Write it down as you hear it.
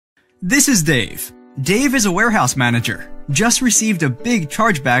This is Dave. Dave is a warehouse manager. Just received a big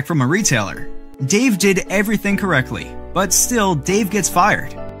chargeback from a retailer. Dave did everything correctly, but still Dave gets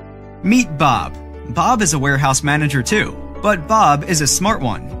fired. Meet Bob. Bob is a warehouse manager too, but Bob is a smart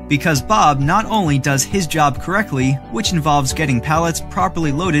one because Bob not only does his job correctly, which involves getting pallets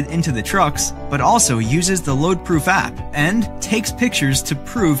properly loaded into the trucks, but also uses the LoadProof app and takes pictures to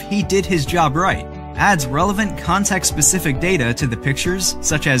prove he did his job right. Adds relevant context-specific data to the pictures,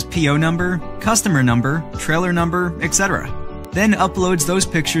 such as PO number, customer number, trailer number, etc. Then uploads those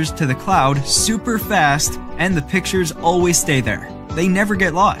pictures to the cloud super fast, and the pictures always stay there. They never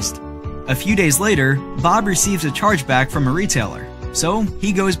get lost. A few days later, Bob receives a chargeback from a retailer, so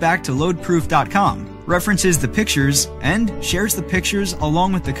he goes back to LoadProof.com, references the pictures, and shares the pictures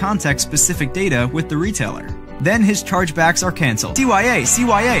along with the context-specific data with the retailer. Then his chargebacks are canceled. CYA,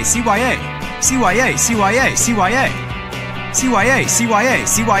 CYA, CYA, CYA, CYA, CYA, CYA, CYA,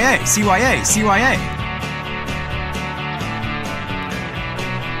 CYA, CYA, CYA.